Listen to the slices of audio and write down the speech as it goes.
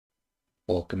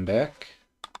Welcome back.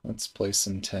 Let's play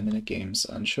some 10-minute games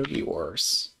on Shogi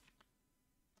Wars.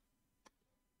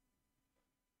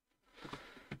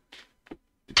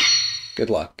 Good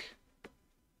luck.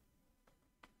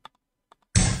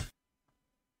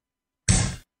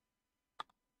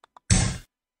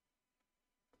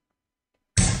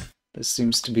 This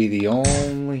seems to be the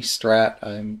only strat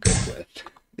I'm good with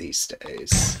these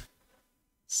days.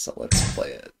 So let's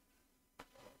play it.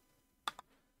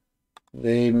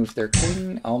 They move their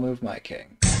king, I'll move my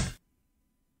king.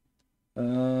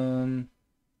 I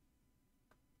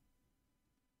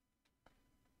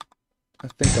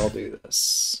think I'll do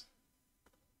this.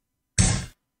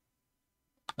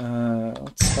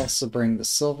 Let's also bring the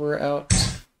silver out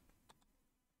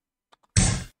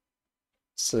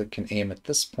so it can aim at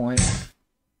this point.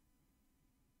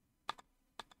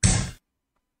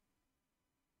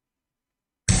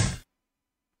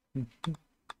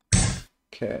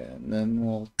 Okay, and then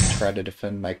we'll try to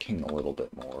defend my king a little bit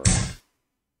more.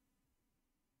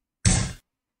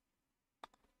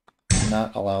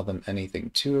 Not allow them anything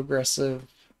too aggressive.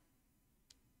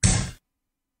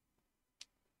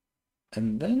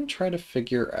 And then try to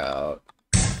figure out...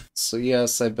 So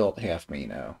yes, I built Half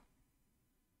Mino.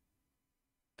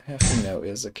 Half Mino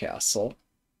is a castle.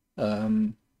 But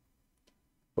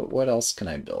what else can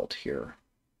I build here?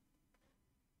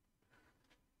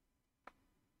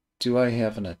 Do I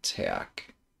have an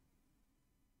attack?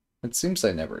 It seems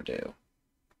I never do.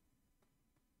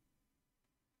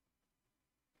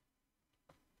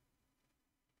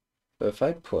 But if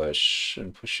I push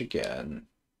and push again,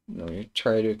 we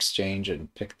try to exchange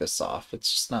and pick this off,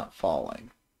 it's just not falling.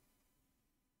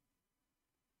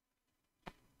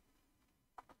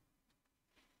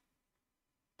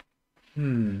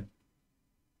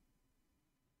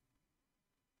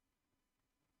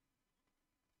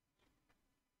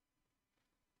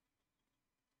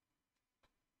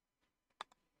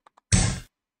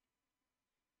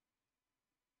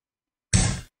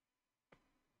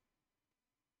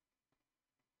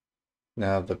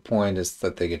 Now the point is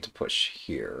that they get to push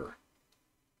here.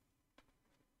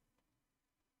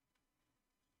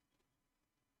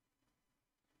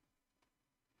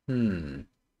 Let's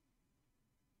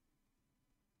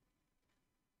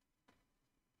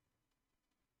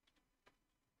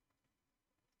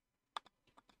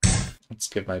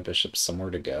give my bishop somewhere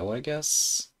to go, I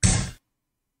guess.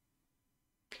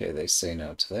 Okay, they say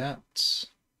no to that.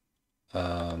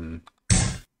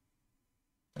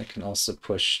 I can also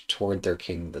push toward their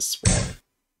king this way.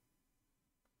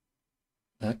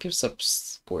 That gives up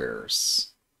squares.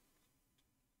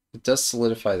 It does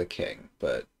solidify the king,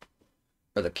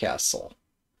 or the castle.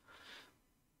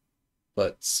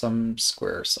 But some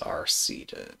squares are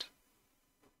ceded.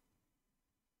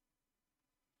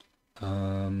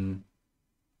 Oh,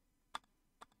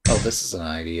 this is an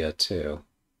idea too.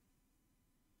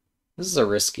 This is a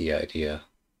risky idea.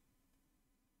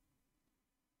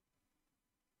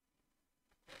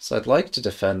 So I'd like to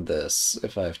defend this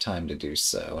if I have time to do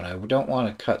so, and I don't want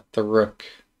to cut the rook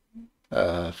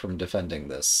from defending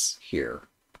this here.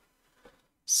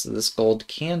 So this gold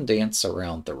can dance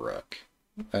around the rook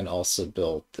and also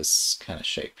build this kind of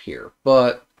shape here,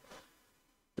 but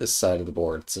this side of the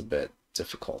board's a bit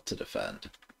difficult to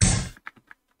defend.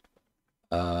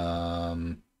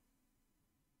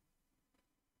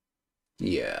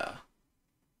 Yeah,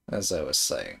 as I was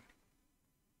saying.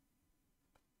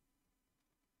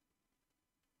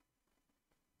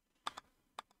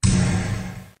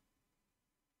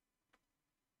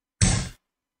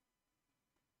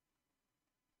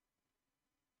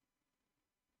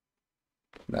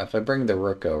 Now, if I bring the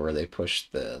rook over, they push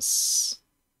this.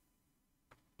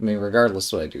 I mean,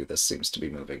 regardless what I do, this seems to be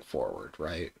moving forward,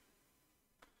 right?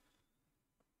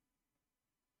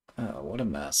 Oh, what a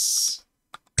mess.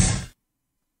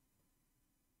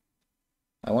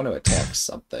 I want to attack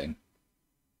something.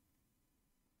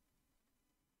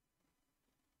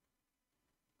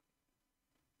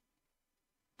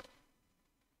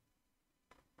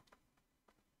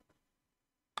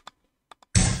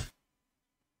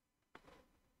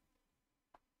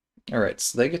 Alright,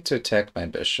 so they get to attack my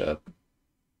bishop.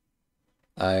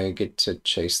 I get to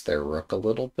chase their rook a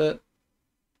little bit.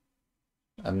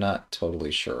 I'm not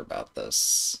totally sure about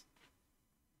this.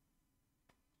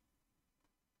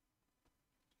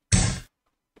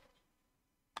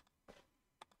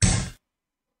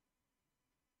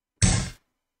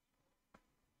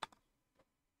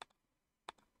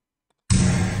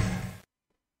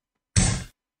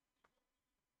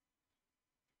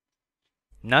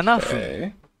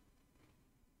 Okay.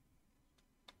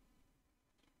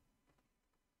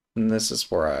 And this is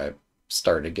where I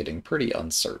started getting pretty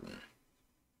uncertain.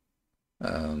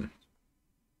 Um,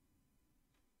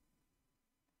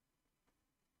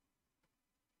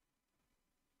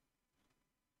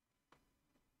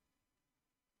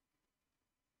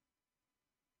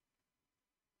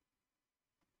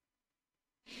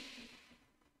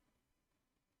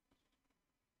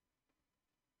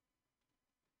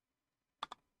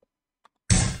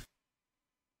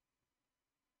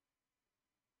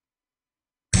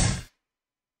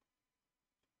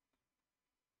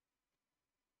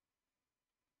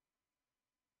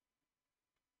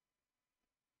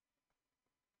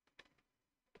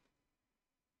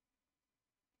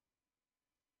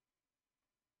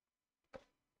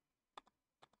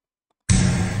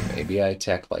 maybe I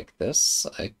attack like this?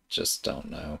 I just don't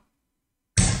know.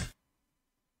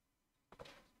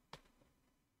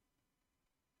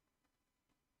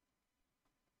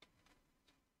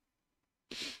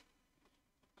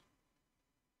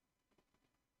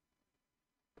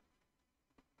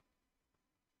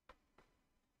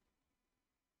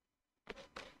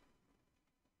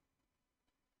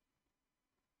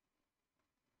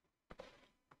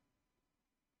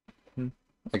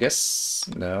 I guess,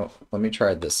 no. Let me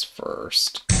try this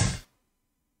first.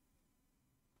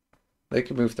 They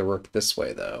can move the rook this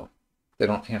way, though. They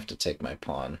don't have to take my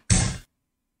pawn.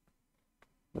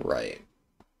 Right.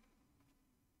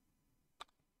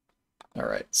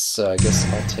 Alright, so I guess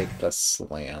I'll take the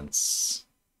slants.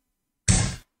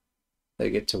 They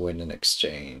get to win in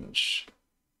exchange.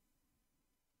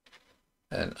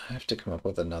 And I have to come up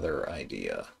with another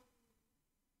idea.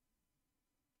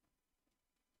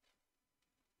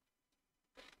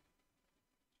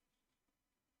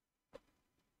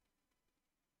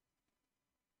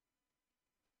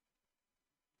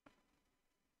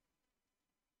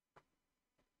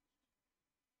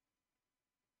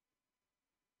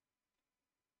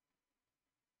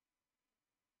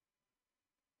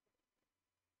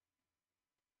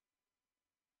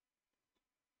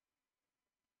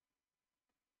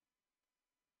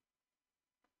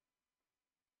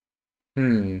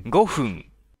 Hmm. 5分。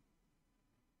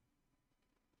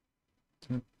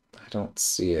I don't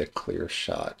see a clear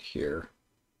shot here.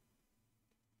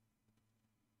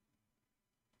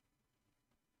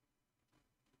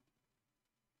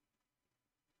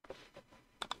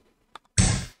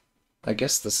 I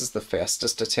guess this is the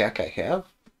fastest attack I have.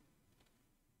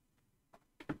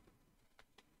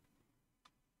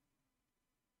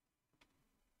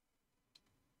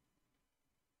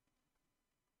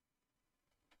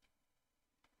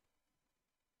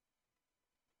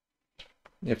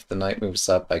 If the knight moves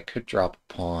up, I could drop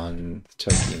a pawn. The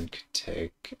Tokien could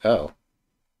take... Oh.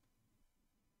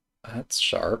 That's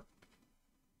sharp.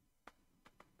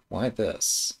 Why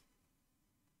this?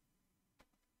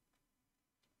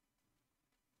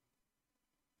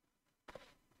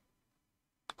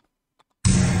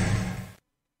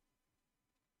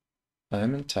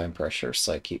 I'm in time pressure,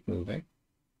 so I keep moving.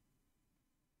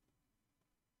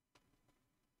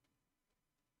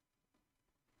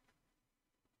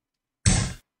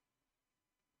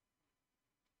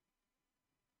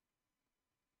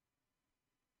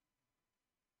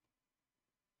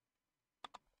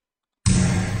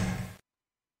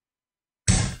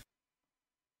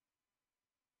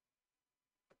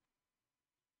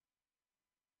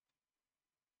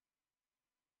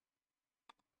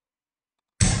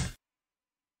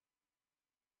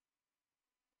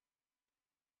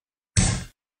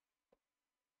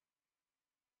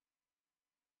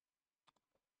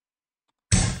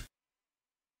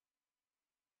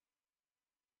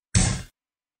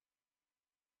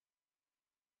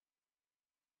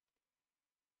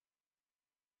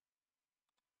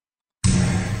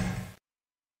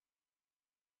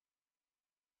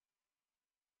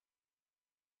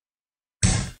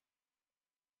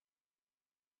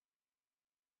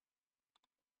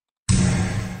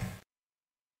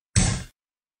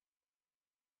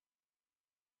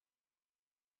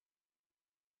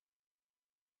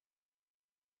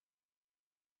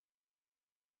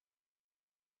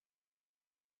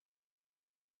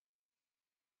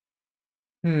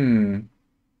 Hmm.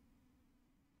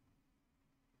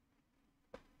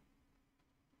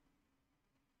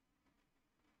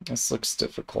 This looks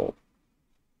difficult.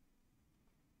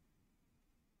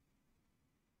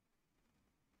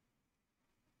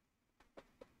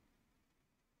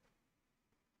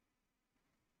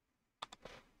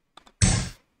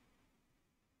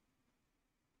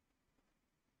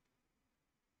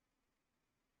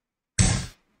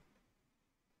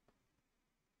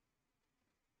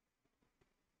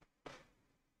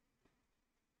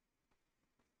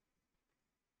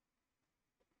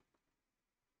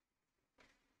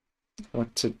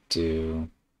 What to do?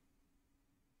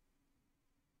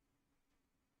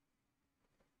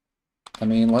 I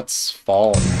mean, let's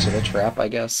fall into the trap, I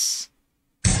guess.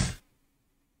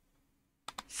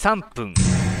 3分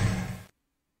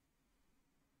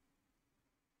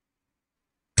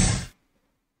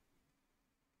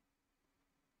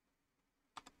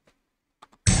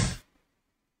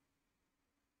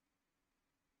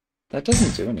That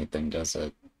doesn't do anything, does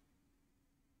it?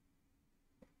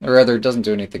 Or rather, it doesn't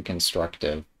do anything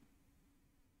constructive.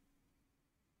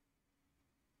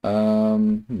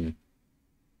 Hmm.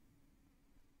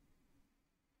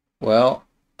 Well,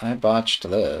 I botched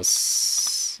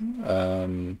this.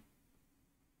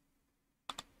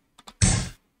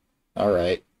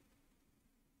 Alright.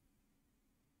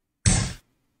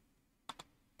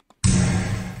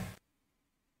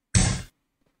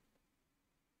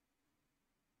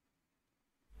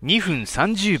 2分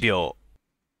30秒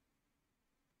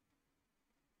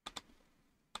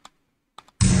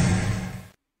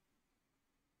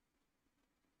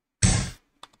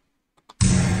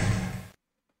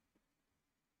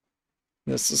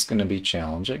This is going to be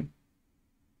challenging.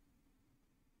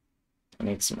 I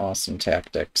need some awesome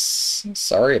tactics.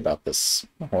 Sorry about this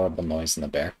horrible noise in the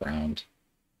background.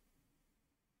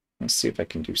 Let's see if I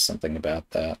can do something about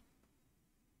that.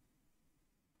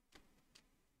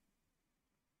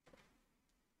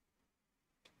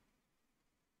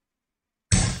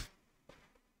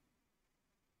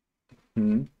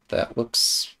 That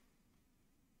looks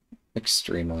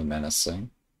extremely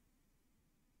menacing.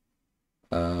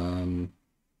 Um,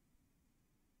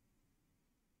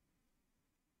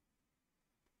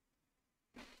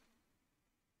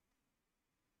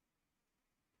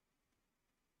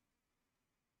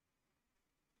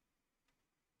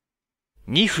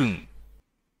 2分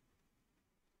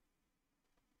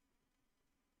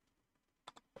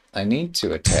I need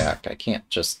to attack. I can't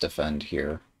just defend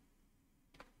here.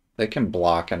 They can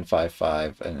block on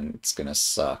 5-5 and it's gonna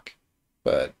suck.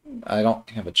 But I don't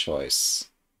have a choice.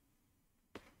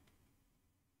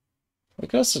 We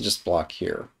could also just block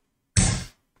here.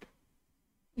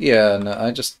 Yeah, no,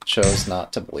 I just chose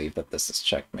not to believe that this is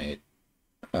checkmate.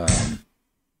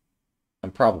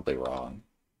 I'm probably wrong.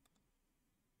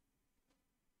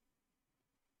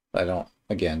 I don't,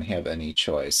 again, have any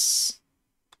choice.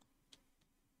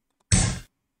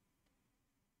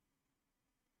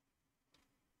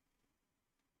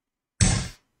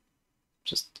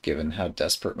 Just given how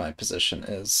desperate my position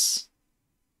is.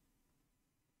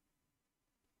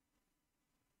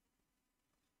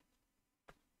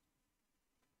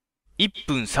 1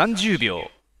分30秒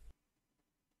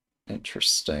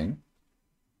Interesting.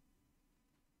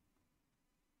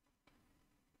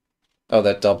 Oh,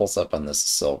 that doubles up on this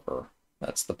silver.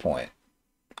 That's the point.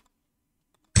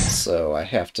 So I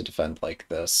have to defend like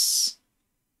this.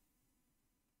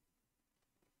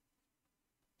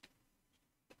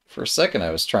 For a second,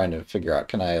 I was trying to figure out,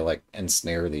 can I, like,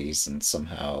 ensnare these and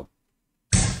somehow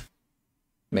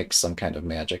make some kind of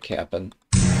magic happen?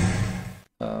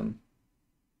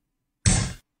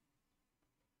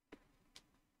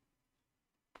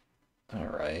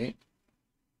 Alright.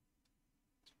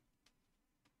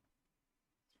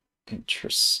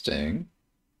 Interesting.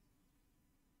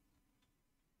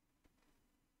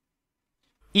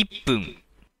 1分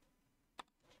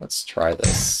Let's try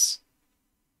this.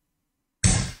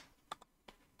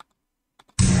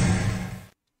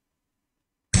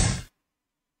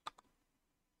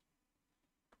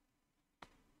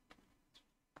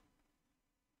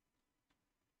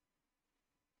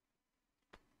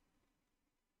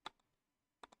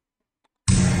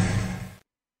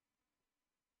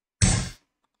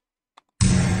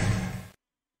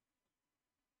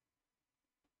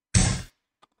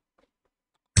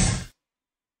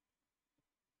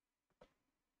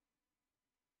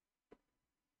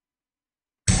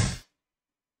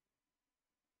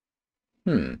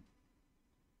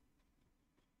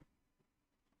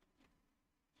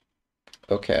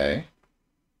 Okay.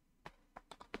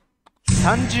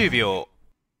 30秒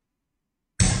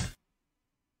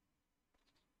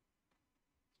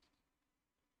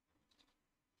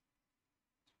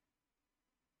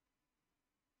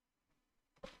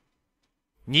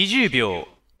 20秒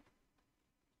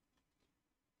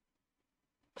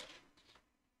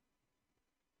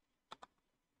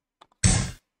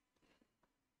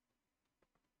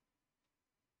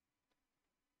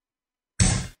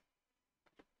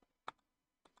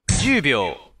 10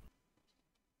秒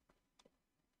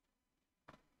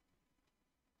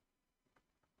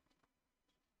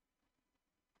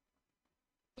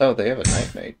Oh, they have a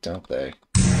nightmate, don't they?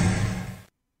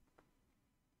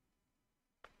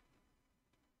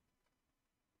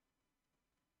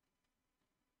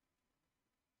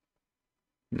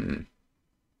 Hmm.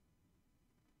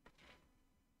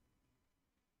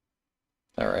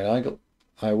 Alright,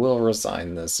 I will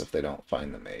resign this if they don't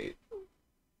find the mate.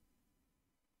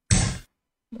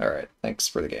 Alright, thanks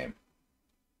for the game.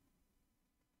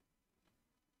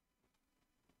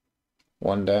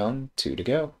 One down, two to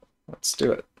go. Let's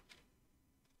do it.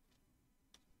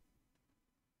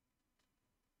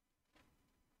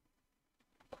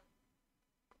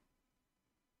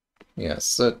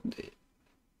 Yes,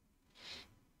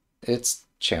 it's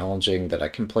challenging that I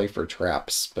can play for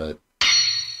traps, but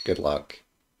good luck.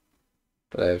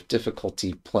 But I have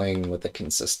difficulty playing with a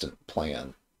consistent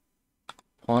plan.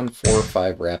 Pawn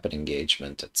 4-5 rapid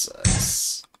engagement, it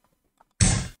says.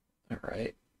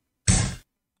 Alright.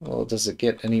 Well, does it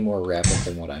get any more rapid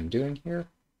than what I'm doing here?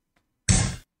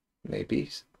 Maybe.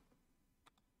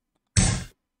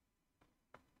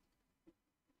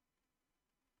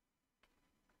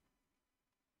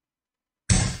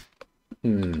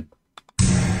 Okay,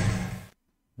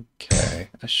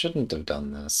 I shouldn't have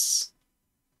done this.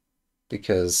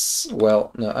 Because,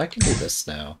 well, no, I can do this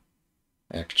now,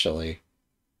 actually.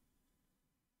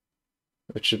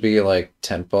 Which would be like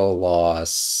tempo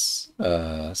loss,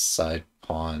 side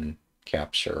pawn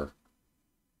capture,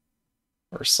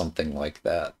 or something like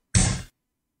that.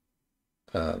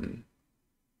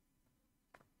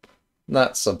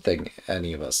 Not something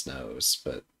any of us knows,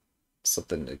 but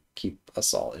something to keep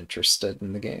us all interested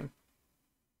in the game.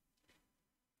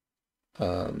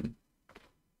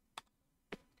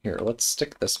 Here, let's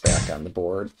stick this back on the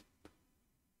board.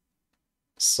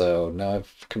 So now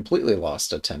I've completely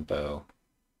lost a tempo.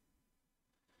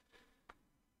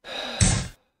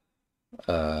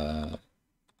 And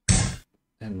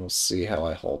we'll see how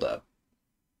I hold up.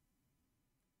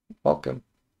 Welcome.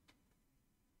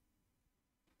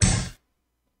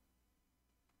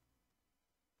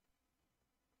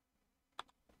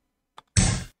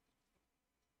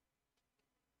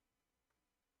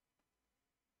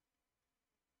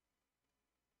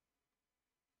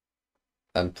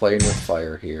 I'm playing with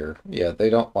fire here. Yeah, they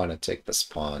don't want to take this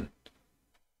pawn.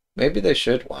 Maybe they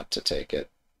should want to take it.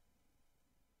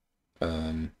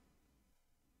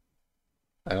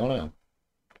 I don't know.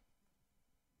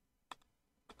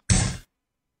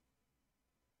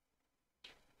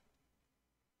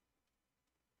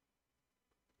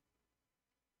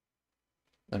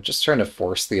 I'm just trying to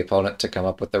force the opponent to come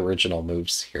up with original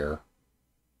moves here.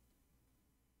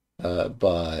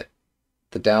 But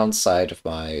the downside of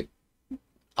my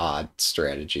odd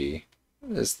strategy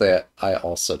is that I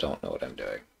also don't know what I'm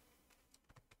doing.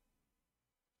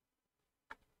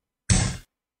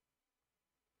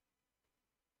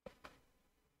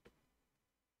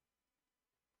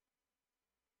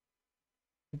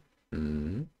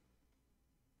 Hmm.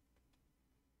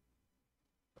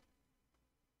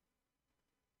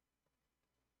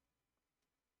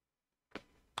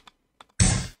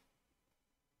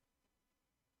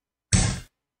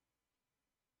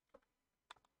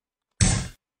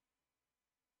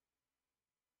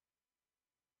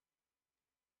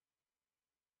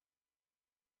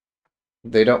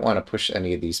 They don't want to push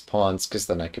any of these pawns because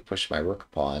then I could push my rook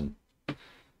pawn. So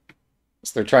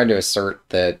they're trying to assert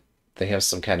that they have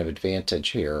some kind of advantage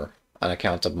here on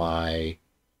account of my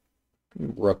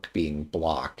rook being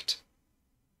blocked.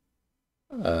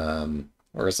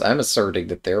 Whereas I'm asserting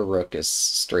that their rook is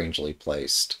strangely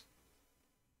placed.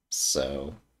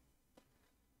 So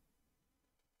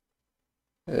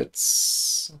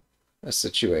it's a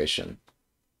situation.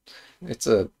 It's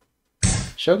a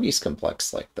Shogi's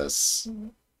complex like this.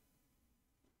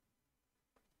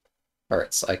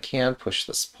 Alright, so I can push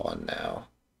this pawn now.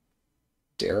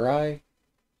 Dare I?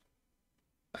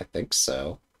 I think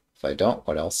so. If I don't,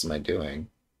 what else am I doing?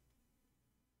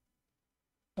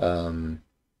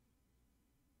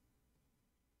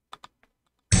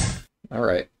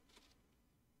 Alright.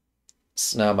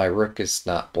 So now my rook is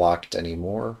not blocked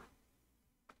anymore.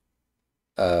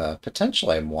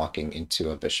 Potentially I'm walking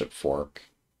into a bishop fork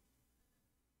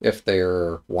if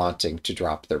they're wanting to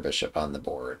drop their bishop on the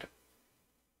board.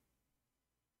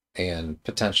 And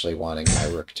potentially wanting my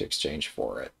rook to exchange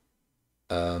for it.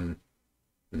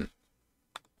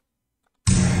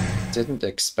 Didn't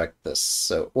expect this,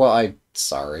 so... Well,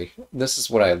 sorry. This is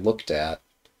what I looked at.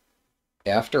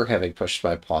 After having pushed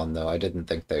my pawn, though, I didn't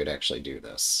think they would actually do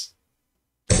this.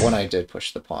 But when I did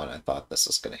push the pawn, I thought this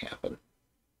was going to happen.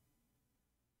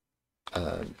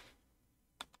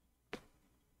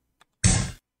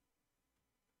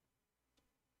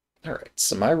 Alright,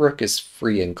 so my rook is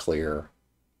free and clear.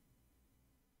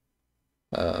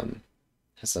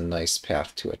 Has a nice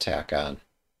path to attack on.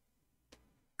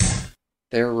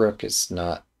 Their rook is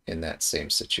not in that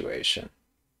same situation.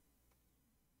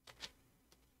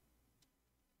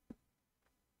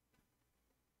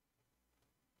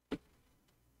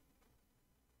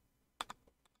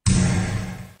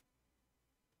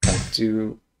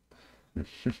 do I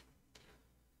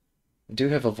do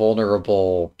have a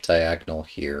vulnerable diagonal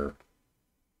here.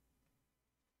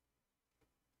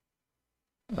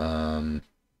 Um,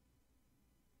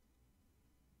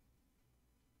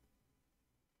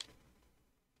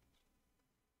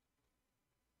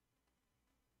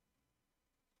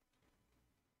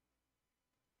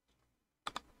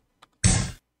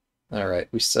 all right,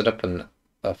 we set up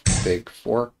a big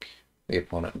fork. The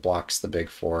opponent blocks the big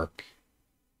fork.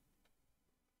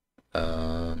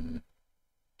 Um,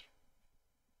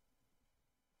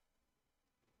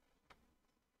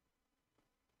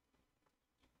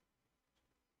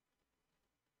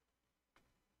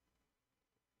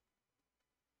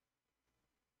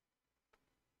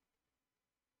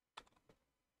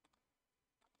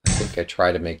 I think I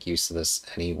try to make use of this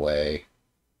anyway,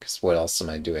 because what else am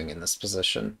I doing in this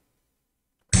position?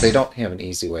 They don't have an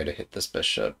easy way to hit this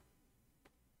bishop.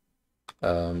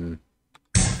 So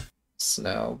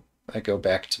now I go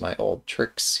back to my old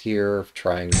tricks here of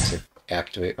trying to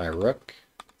activate my rook.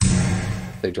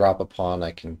 If they drop a pawn,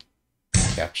 I can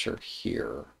capture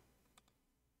here.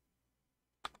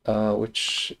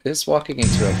 Which is walking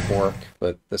into a fork,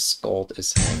 but this gold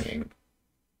is hanging.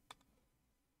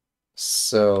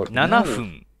 So 7 now,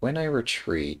 分 when I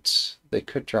retreat, they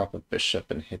could drop a bishop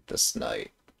and hit this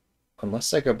knight.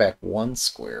 Unless I go back one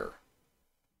square.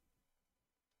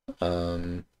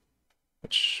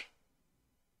 Which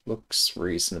looks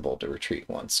reasonable to retreat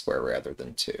one square rather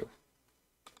than two.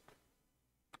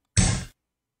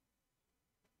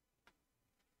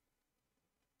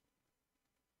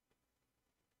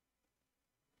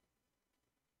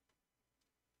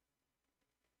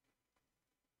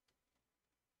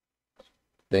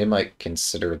 They might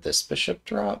consider this bishop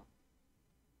drop.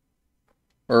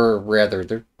 Or rather,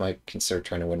 they might consider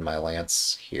trying to win my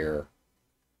lance here.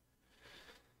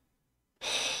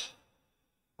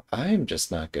 I'm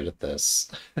just not good at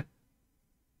this.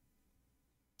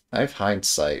 I have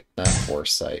hindsight, not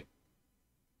foresight.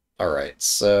 Alright,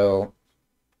 so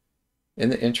in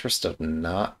the interest of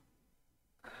not...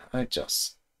 I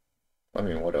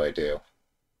mean, what do I do?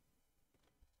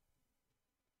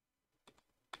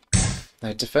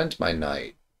 I defend my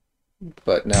knight,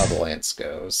 but now the lance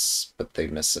goes, but they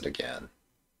miss it again.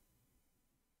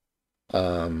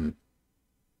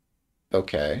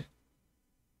 Okay.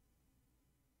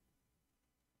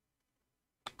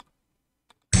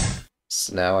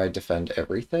 So now I defend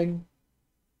everything?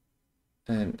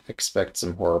 And expect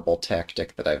some horrible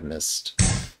tactic that I've missed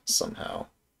somehow.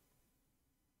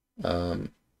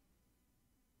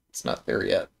 It's not there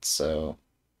yet, so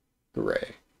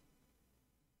hooray.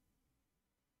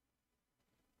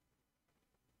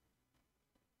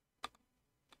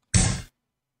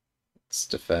 Let's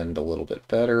defend a little bit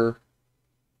better.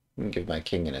 And give my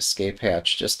king an escape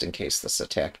hatch just in case this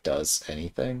attack does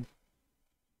anything.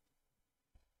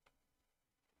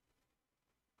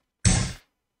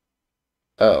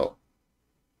 Oh.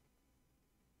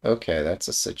 Okay, that's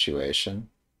a situation.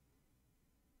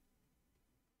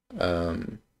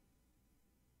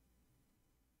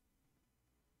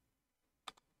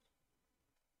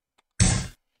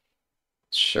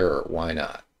 Sure, why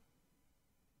not?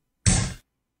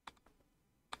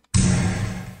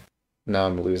 Now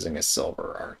I'm losing a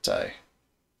silver, aren't I?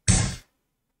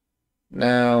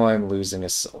 Now I'm losing a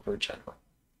silver general.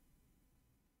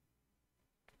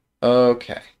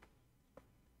 Okay.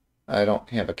 I don't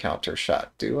have a counter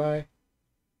shot, do I?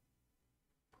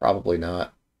 Probably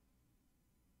not.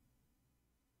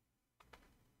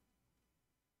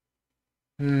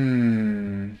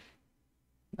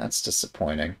 That's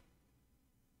disappointing.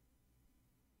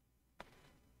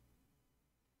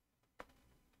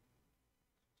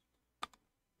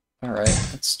 Alright,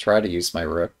 let's try to use my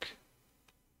rook.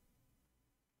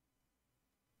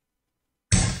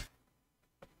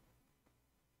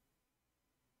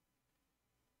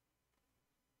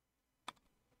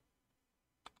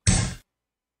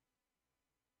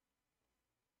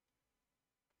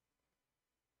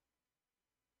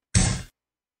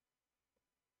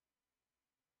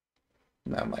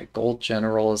 Now my gold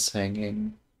general is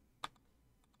hanging.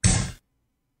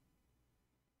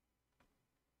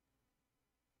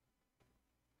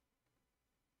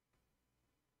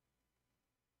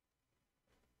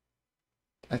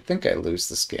 I think I lose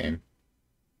this game.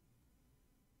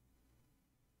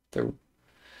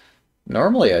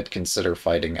 Normally I'd consider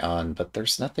fighting on, but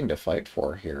there's nothing to fight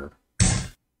for here.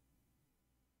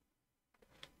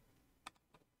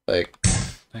 Like,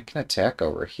 I can attack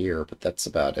over here, but that's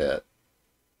about it.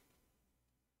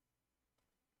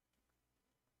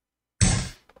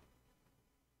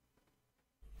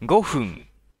 5分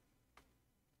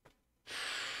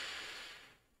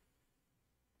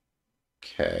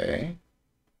Okay.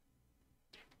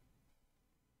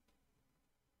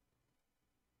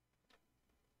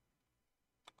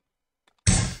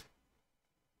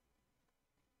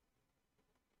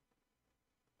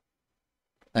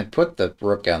 I put the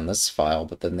rook on this file,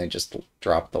 but then they just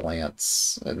drop the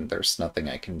lance, and there's nothing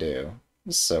I can do.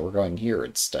 So we're going here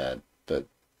instead, but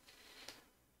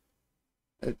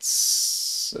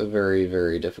it's a very,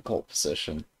 very difficult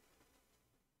position.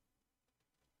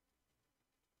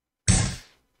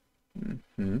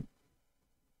 Hmm.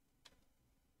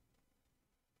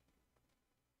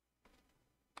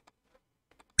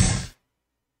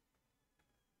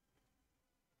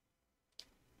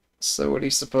 So what do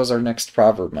you suppose our next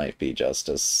proverb might be,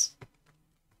 Justice?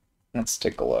 Let's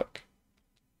take a look.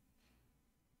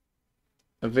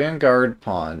 A vanguard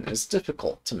pawn is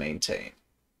difficult to maintain.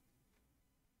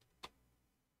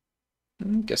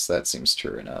 Guess that seems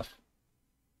true enough.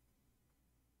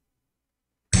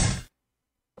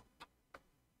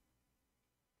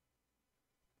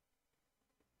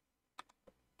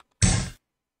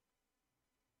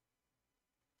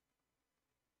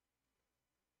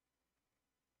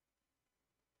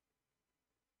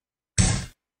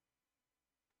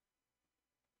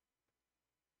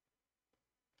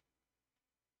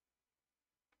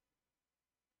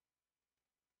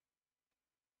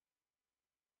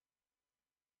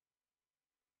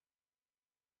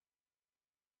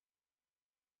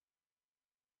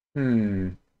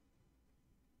 Hmm.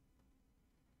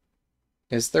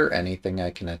 Is there anything I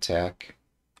can attack?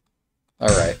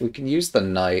 Alright, we can use the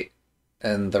knight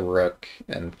and the rook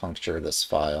and puncture this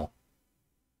file.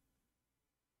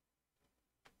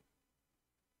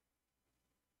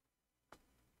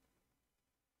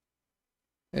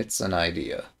 It's an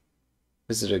idea.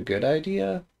 Is it a good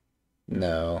idea?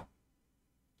 No.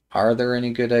 Are there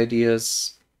any good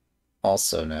ideas?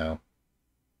 Also no.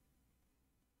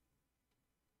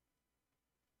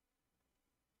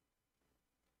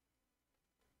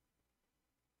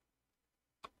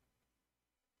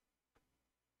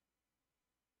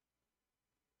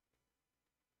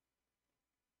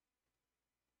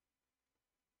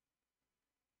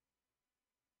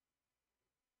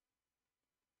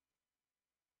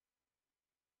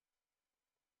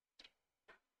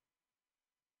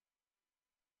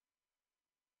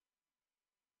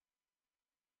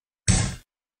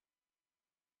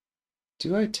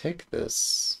 Do I take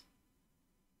this?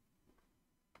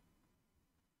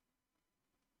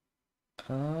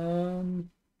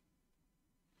 Um,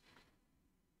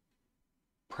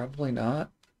 probably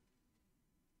not.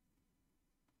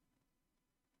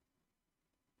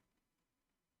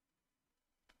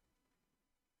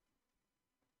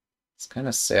 It's kind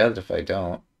of sad if I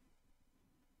don't.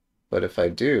 But if I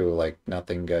do, like,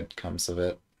 nothing good comes of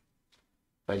it.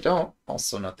 If I don't,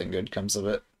 also nothing good comes of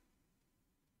it.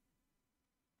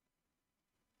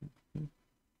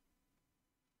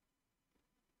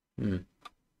 Hmm.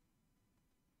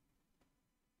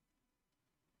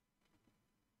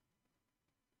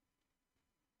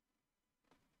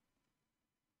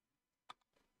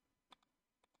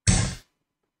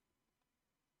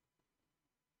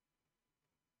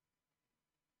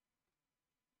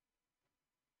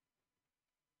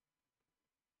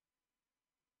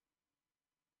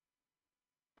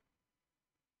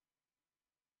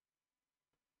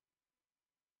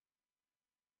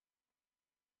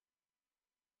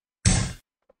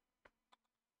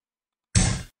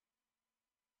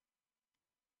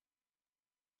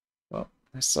 Well,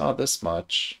 I saw this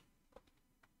much.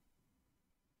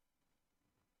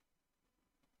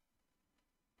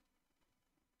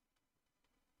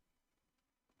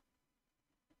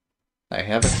 I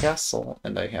have a castle,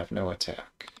 and I have no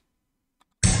attack.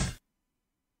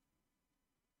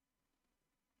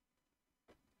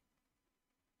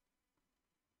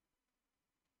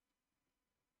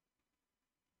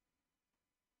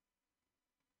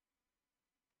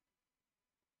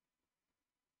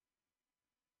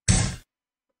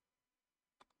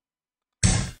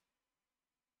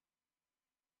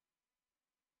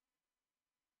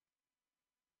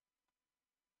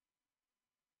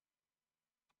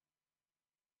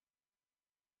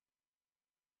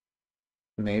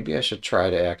 Maybe I should try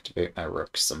to activate my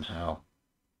rook somehow.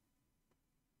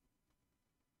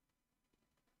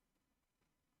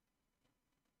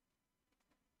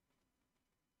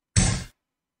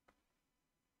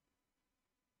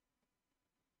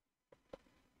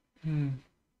 Hmm.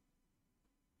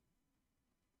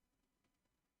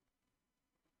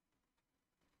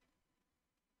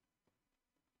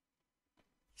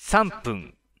 3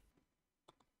分、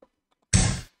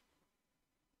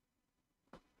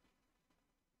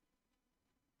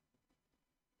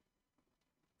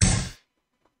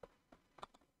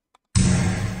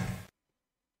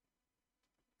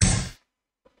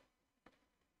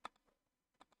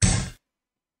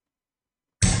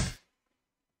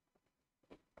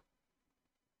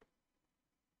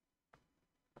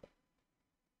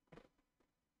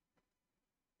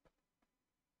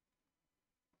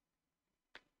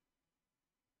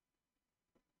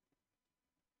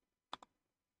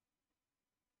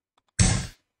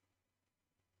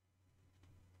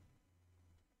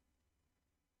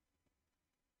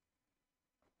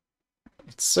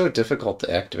It's so difficult to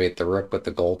activate the rook with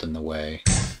the gold in the way.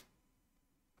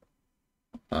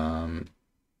 Um,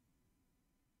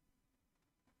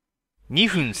 2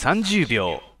分30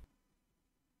秒。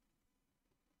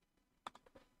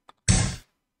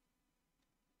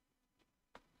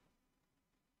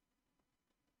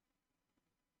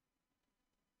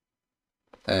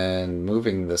and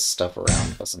moving this stuff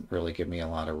around doesn't really give me a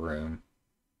lot of room.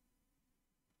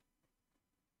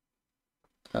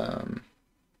 Um,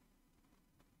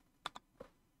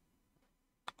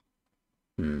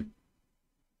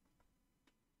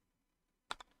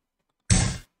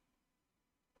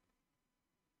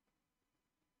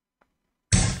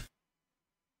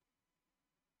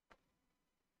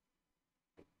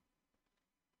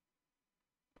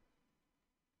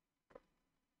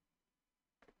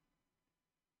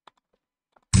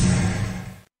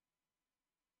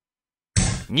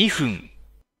 hmm.2分。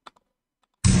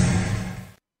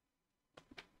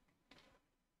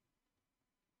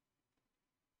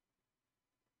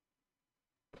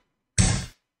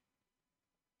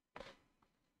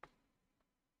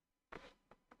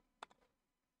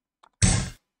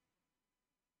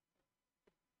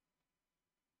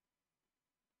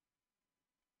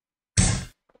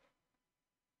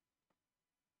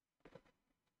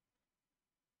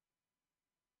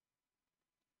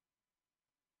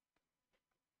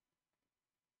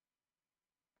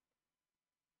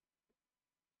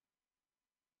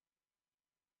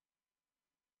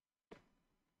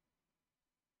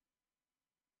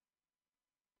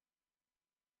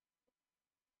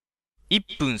1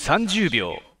分30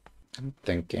秒。I'm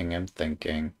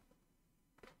thinking.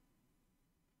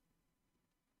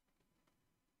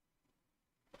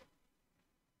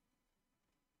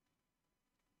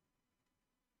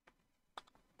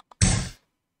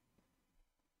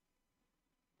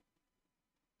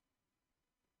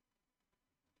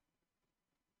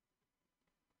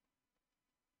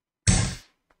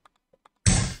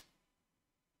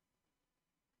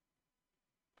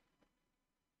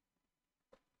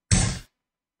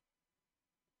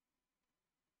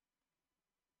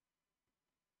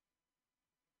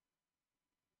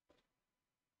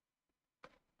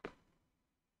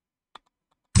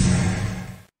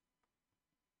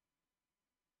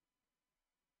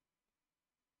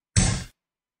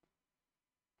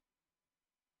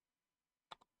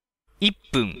 1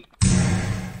分。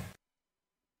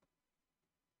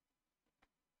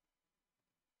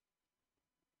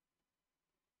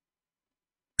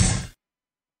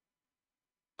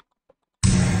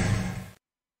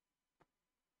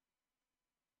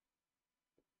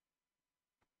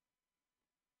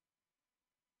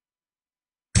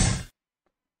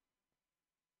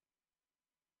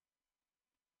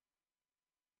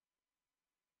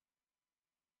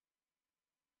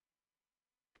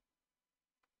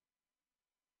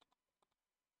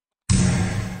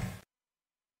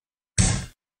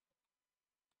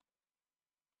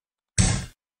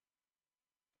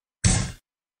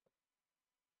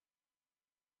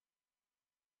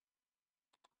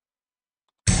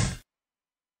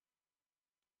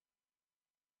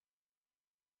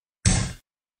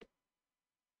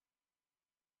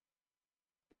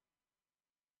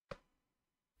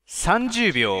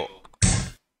30秒。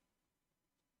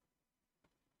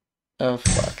Oh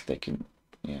fuck, they can...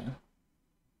 yeah.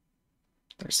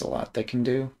 There's a lot they can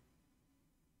do.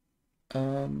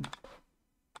 Um...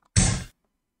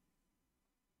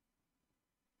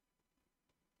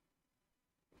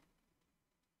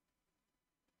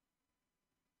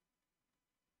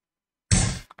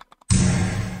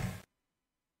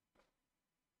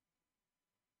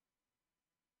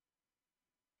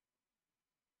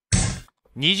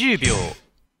 20秒。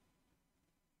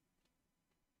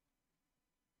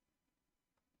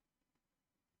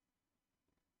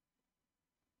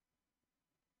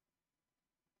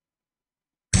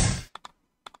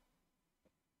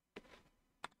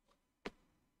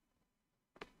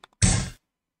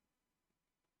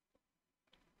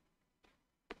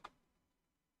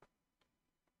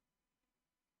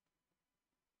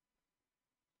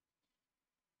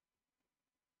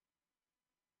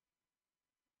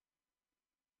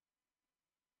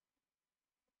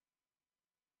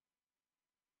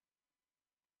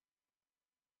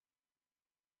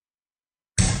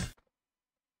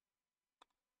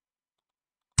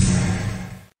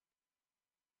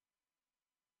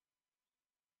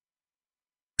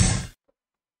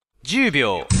10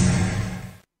秒。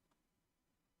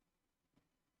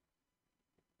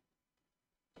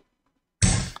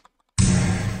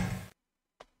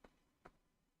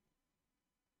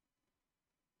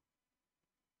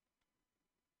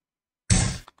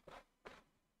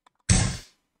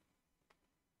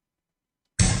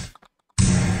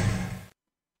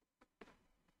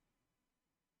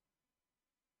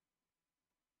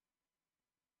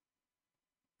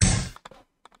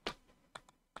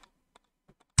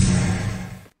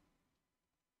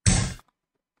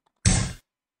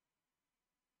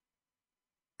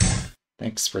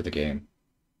Thanks for the game.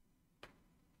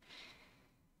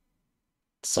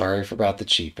 Sorry about the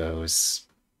cheapos.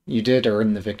 You did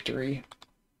earn the victory.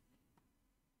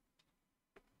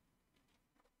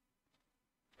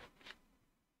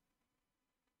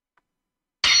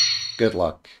 Good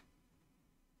luck.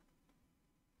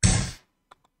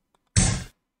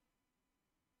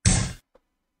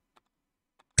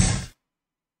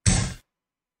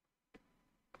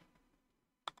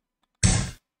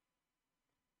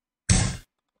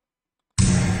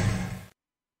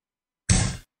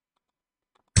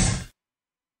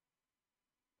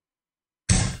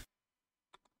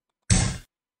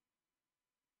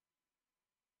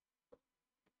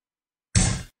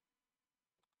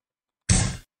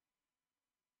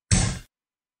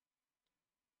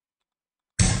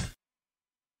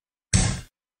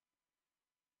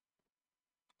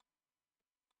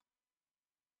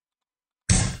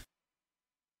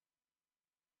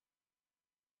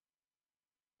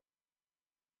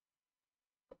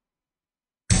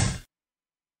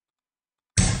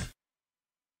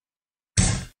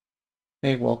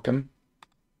 Hey, welcome.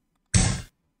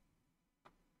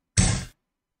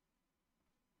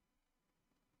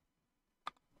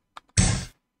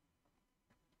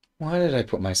 Why did I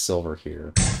put my silver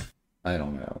here? I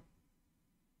don't know.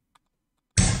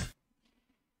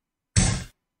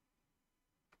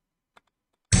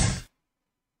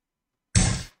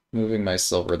 Moving my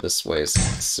silver this way has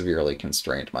severely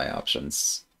constrained my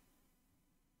options.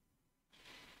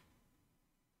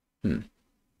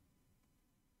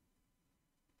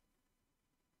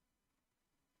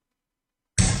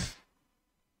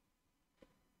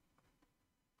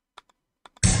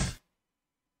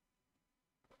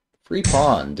 Free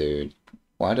pawn, dude.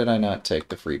 Why did I not take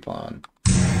the free pawn?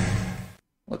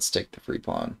 Let's take the free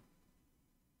pawn.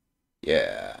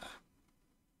 Yeah.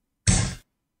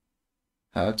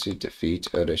 How to defeat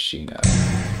Odashino.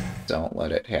 Don't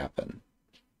let it happen.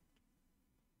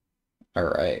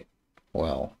 Alright.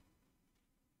 Well.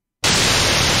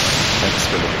 Thanks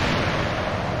for the...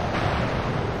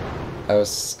 I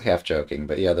was half joking,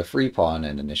 but yeah, the free pawn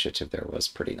and initiative there was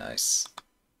pretty nice.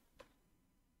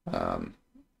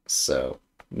 So,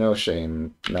 no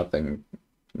shame, nothing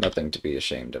to be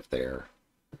ashamed of there.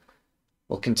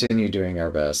 We'll continue doing our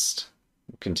best.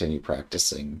 We'll continue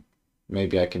practicing.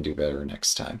 Maybe I can do better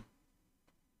next time.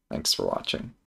 Thanks for watching.